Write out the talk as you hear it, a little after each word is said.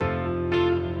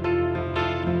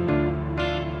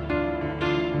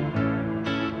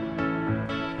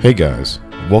Hey guys,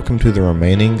 welcome to the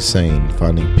Remaining Sane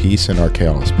Finding Peace in Our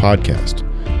Chaos podcast.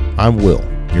 I'm Will,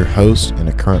 your host and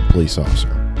a current police officer.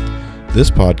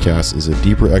 This podcast is a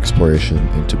deeper exploration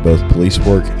into both police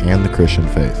work and the Christian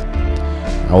faith.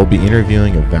 I will be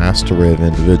interviewing a vast array of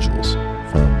individuals,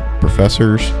 from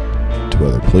professors to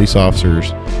other police officers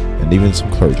and even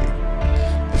some clergy.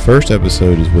 The first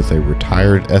episode is with a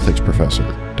retired ethics professor,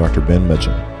 Dr. Ben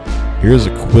Mitchell. Here's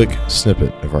a quick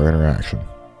snippet of our interaction.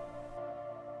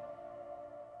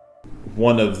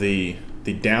 One of the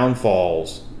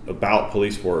downfalls about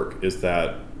police work is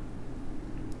that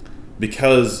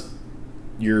because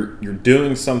you're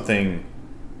doing something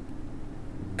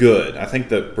good, I think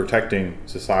that protecting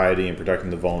society and protecting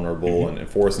the vulnerable and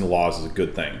enforcing the laws is a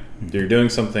good thing. You're doing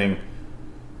something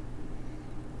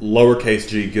lowercase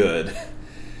g good,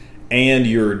 and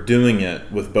you're doing it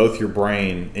with both your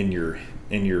brain and your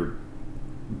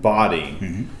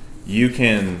body. You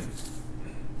can't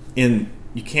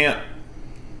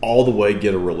all the way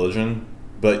get a religion,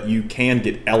 but you can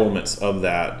get elements of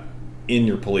that in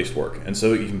your police work, and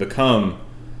so you can become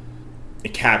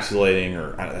encapsulating,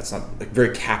 or that's not like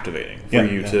very captivating for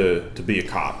you to be a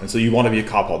cop. And so you want to be a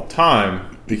cop all the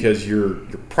time because you're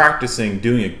practicing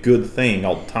doing a good thing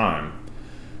all the time.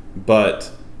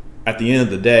 But at the end of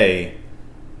the day,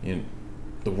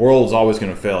 the world is always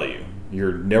going to fail you.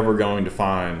 You're never going to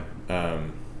find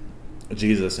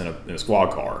Jesus in a squad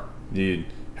car. You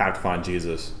have to find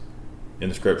Jesus in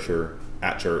the scripture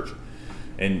at church.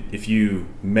 And if you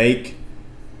make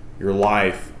your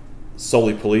life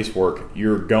solely police work,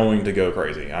 you're going to go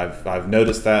crazy. I've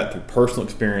noticed that through personal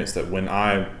experience, that when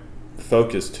I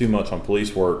focus too much on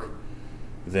police work,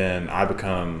 then I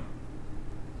become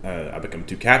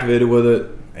too captivated with it,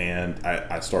 and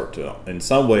I start to, in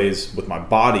some ways with my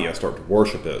body, I start to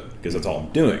worship it because that's all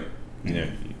I'm doing.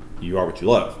 You are what you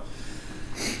love.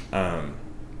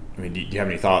 Do you have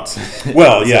any thoughts?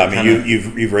 Well, yeah.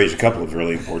 You've raised a couple of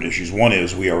really important issues. One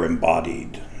is we are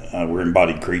embodied. We're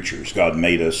embodied creatures. God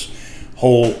made us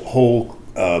whole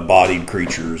bodied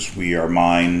creatures. We are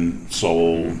mind,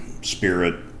 soul,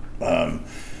 spirit.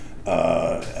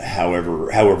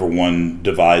 However one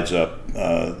divides up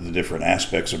the different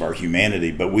aspects of our humanity,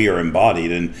 but we are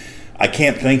embodied, and I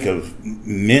can't think of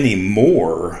many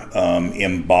more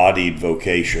embodied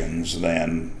vocations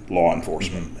than law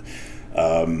enforcement.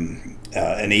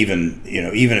 And even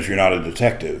if you're not a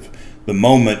detective, the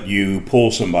moment you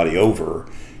pull somebody over,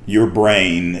 your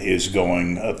brain is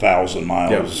going 1,000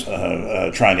 miles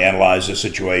trying to analyze the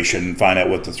situation, find out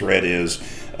what the threat is.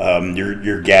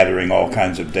 You're gathering all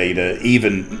kinds of data,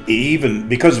 even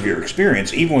because of your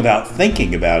experience, even without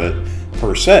thinking about it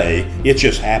per se. It's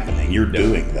just happening. You're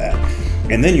doing that,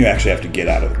 and then you actually have to get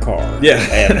out of the car.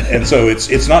 And so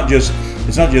it's not just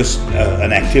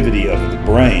an activity of the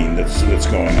brain that's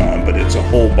going on, but it's a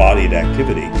whole-bodied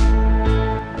activity.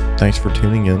 Thanks for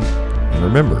tuning in, and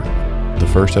remember, the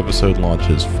first episode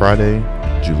launches Friday,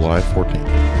 July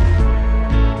 14th.